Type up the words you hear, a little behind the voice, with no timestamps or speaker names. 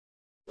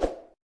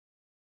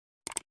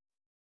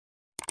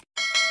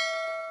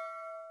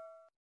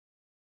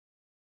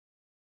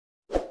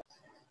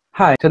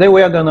Hi, today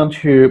we are going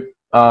to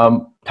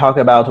talk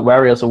about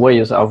various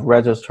ways of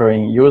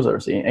registering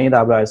users in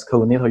AWS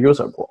Cognito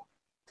user pool.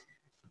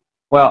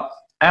 Well,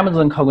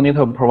 Amazon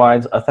Cognito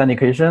provides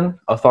authentication,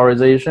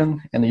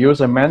 authorization, and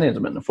user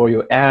management for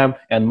your app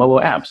and mobile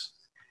apps.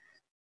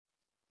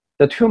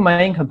 The two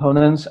main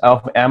components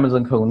of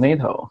Amazon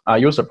Cognito are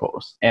user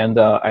pools and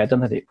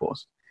identity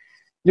pools.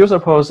 User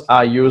pools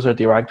are user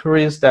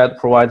directories that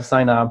provide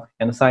sign-up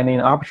and sign-in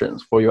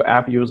options for your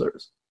app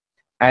users.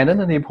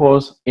 Identity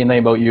pools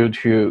enable you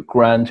to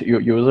grant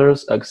your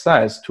users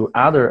access to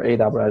other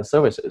AWS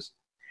services.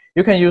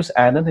 You can use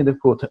identity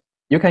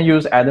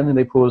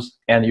pools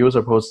and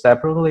user pools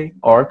separately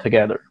or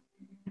together.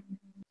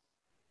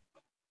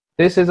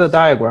 This is a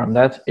diagram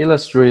that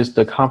illustrates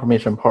the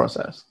confirmation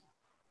process.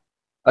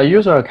 A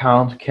user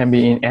account can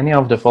be in any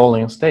of the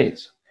following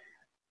states.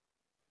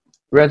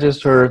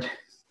 Registered.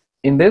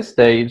 In this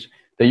stage,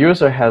 the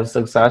user has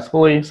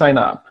successfully signed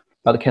up,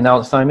 but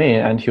cannot sign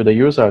in until the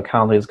user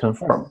account is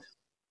confirmed.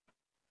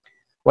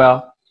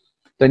 Well,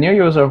 the new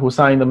user who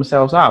signed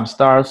themselves up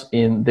starts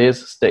in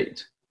this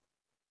state.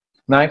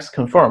 Next,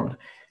 confirmed.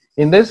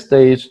 In this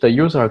stage, the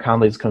user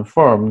account is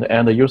confirmed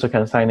and the user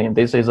can sign in.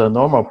 This is a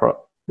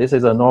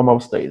normal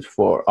stage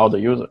for all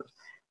the users.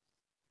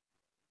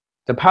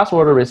 The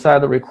password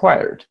reset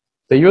required.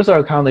 The user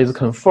account is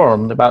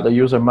confirmed, but the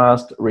user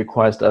must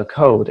request a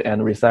code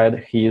and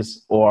reset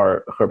his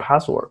or her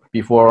password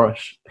before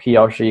he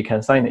or she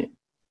can sign in.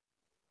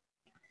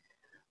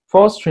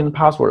 Full string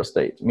password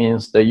state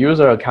means the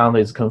user account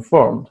is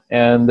confirmed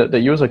and the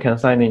user can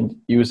sign in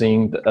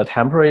using a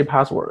temporary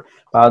password,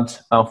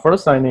 but on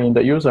first signing in,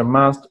 the user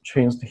must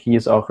change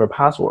his or her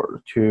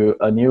password to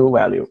a new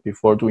value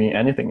before doing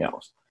anything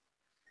else.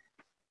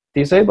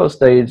 Disable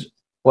stage.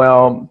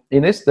 Well,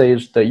 in this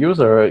stage, the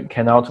user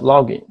cannot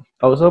log in.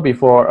 Also,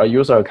 before a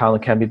user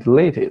account can be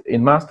deleted, it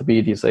must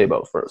be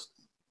disabled first.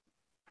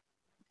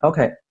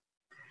 Okay,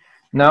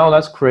 now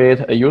let's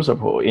create a user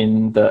pool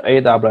in the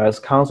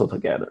AWS console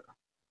together.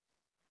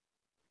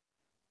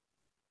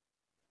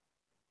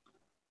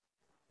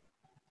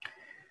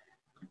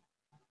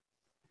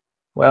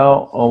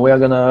 Well, we are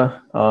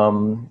gonna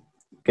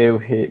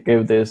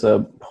give this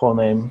a pool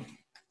name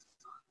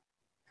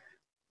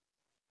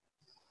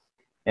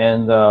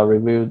and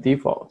review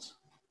defaults.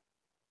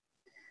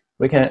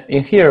 We can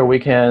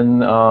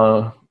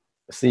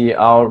see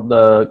all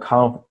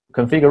the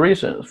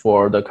configurations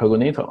for the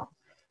Cognito.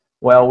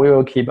 Well, we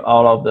will keep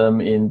all of them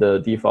in the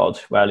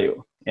default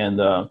value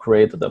and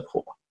create the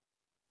pool.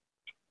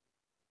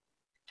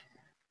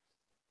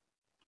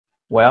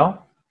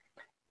 Well,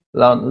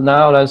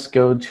 now let's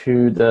go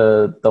to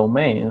the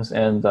domains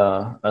and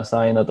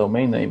assign a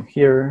domain name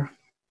here.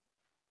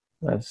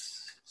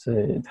 Let's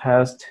say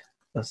test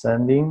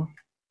ascending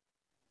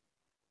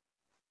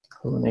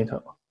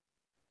Cognito.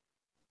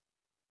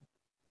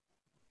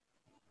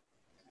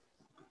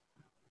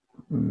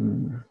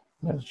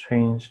 Let's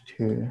change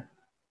to,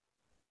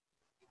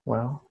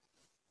 well,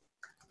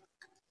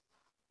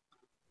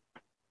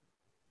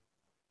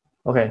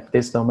 okay,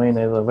 this domain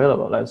is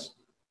available. Let's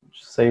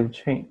save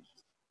change.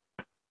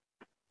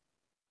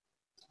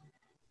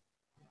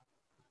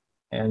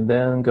 And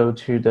then go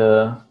to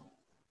the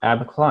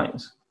app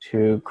clients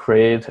to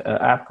create an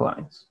app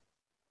client.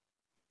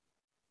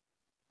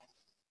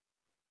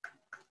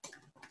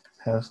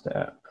 Test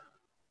app.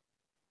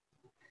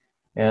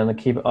 And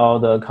keep all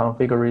the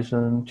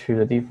configuration to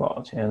the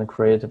default and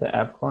create the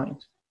app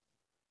client.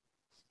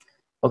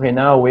 Okay,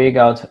 now we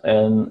got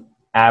an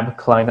app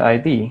client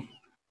ID.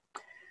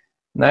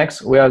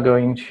 Next, we are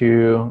going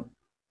to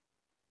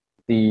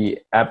the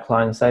app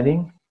client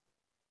setting.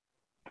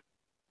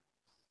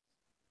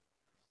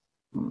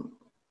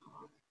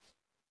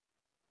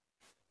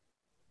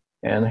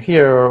 And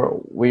here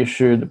we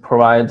should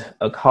provide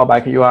a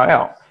callback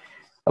URL.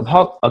 A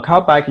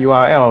callback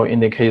URL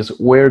indicates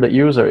where the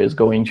user is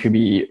going to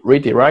be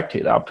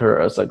redirected after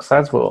a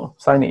successful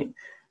sign-in.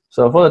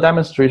 So for the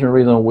demonstration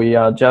reason, we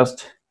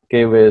just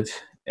gave it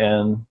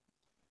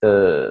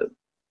the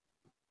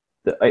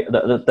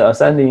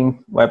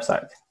ascending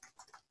website.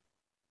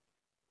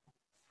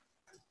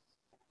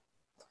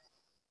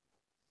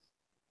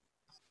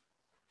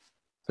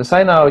 The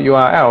sign-out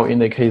URL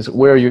indicates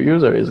where your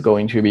user is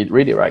going to be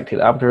redirected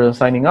after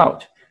signing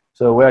out.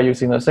 So we are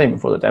using the same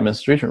for the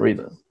demonstration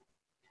reason.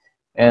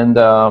 And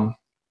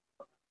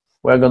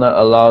we're going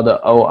to allow the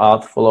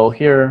OAuth flow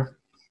here.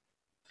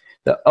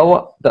 The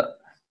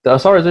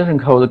authorization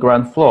code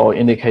grant flow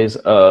indicates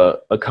a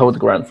code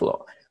grant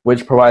flow,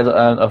 which provides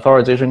an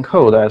authorization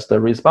code as the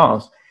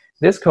response.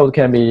 This code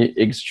can be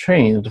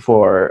exchanged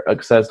for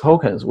access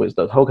tokens with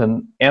the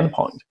token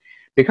endpoint.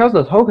 Because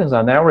the tokens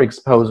are never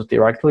exposed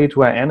directly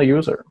to an end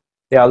user,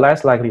 they are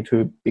less likely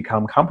to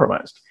become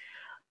compromised.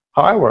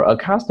 However, a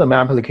custom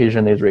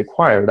application is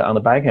required on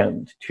the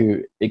backend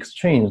to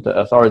exchange the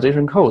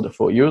authorization code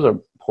for user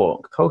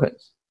pool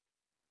tokens.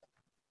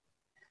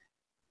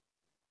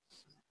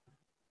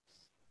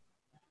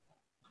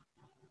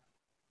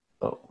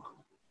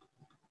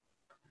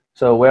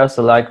 So we are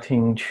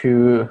selecting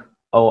two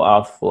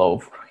OAuth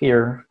flow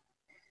here.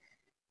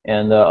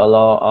 and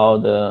allow all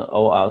the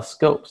OAuth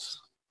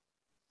scopes.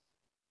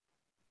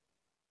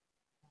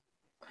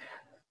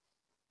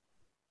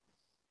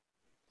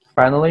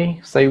 Finally,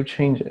 save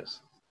changes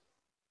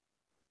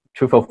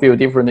to fulfill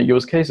different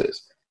use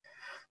cases.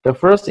 The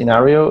first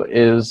scenario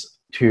is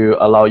to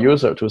allow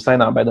users to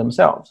sign up by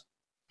themselves.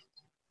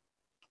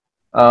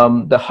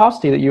 The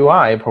hosted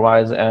UI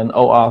provides an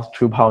OAuth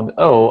 2.0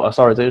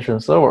 authorization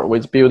server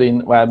with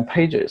built-in web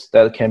pages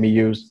that can be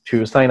used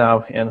to sign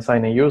up and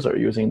sign in user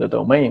using the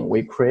domain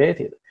we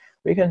created.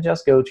 We can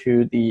just go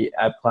to the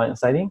app client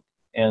setting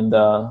and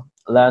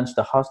launch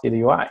the hosted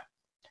UI.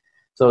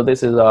 So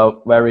this is a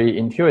very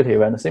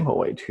intuitive and simple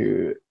way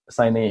to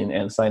sign in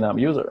and sign up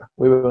user.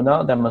 We will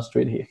now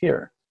demonstrate it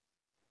here.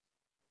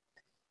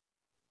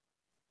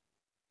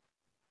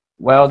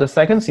 Well, the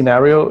second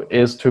scenario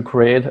is to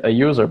create a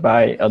user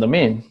by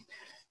admin.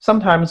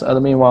 Sometimes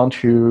admin want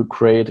to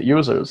create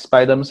users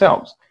by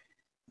themselves.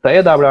 The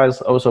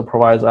AWS also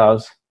provides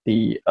us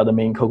the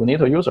admin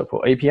Cognito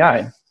UserPool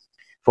API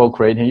for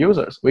creating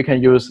users. We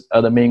can use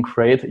admin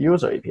create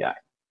user API.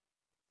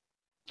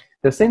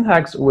 The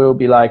syntax will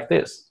be like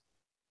this.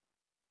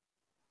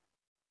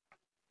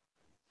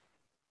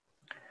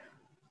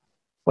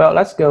 Well,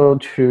 let's go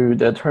to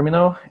the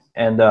terminal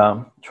and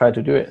try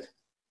to do it.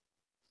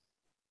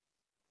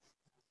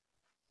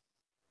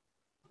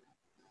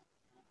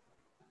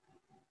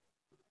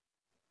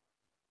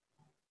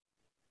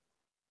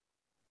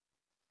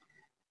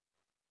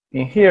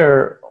 In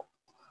here,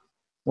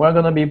 we're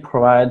going to be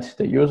provide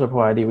the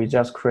UserPool ID we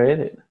just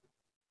created.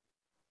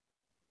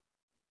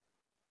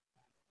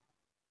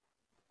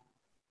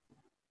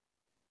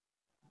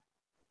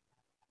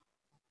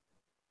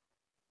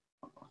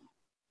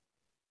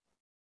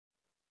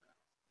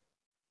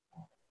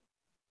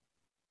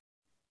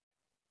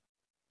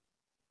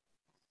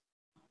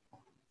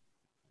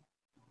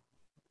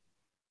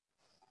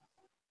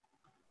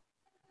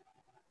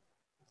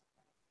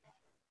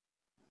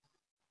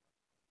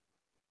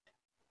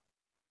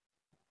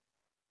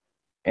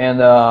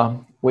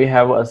 And we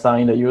have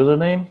assigned a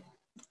username,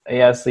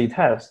 ASC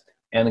test,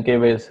 and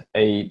give it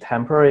a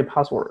temporary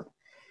password,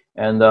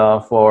 and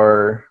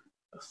for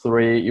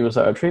 3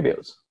 user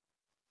attributes.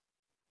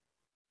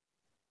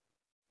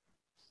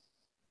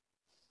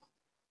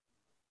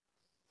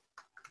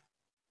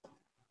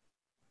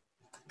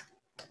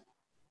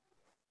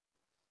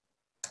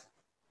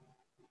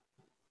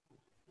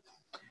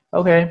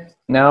 Okay,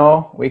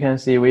 now we can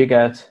see we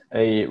get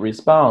a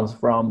response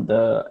from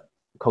the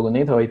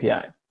Cognito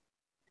API.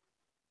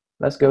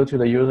 Let's go to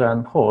the user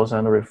and pause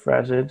and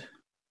refresh it.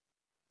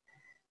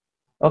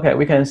 Okay,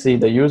 we can see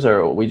the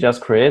user we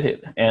just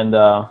created, and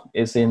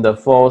it's in the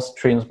false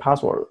string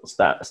password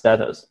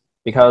status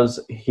because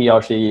he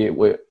or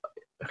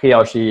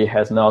she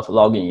has not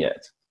logged in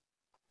yet.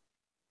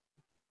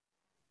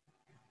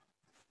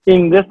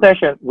 In this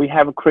session, we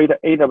have created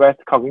AWS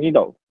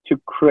Cognito to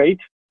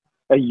create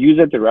a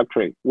user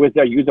directory with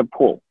a user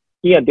pool.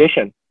 In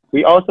addition,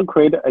 we also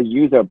created a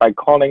user by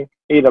calling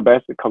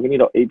AWS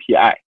Cognito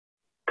API.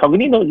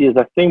 Cognito is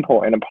a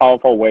simple and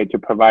powerful way to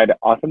provide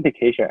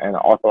authentication and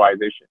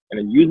authorization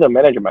and user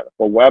management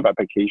for web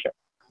application.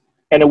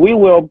 And we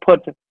will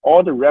put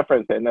all the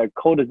reference and a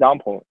code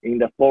example in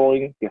the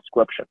following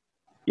description.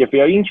 If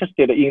you're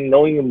interested in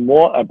knowing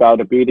more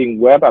about building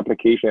web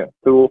application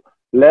through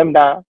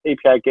Lambda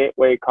API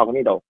Gateway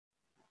Cognito,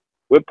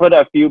 we put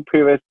a few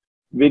previous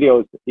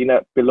videos in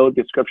the below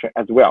description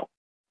as well.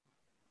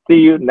 See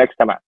you next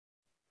time.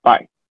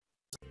 Bye.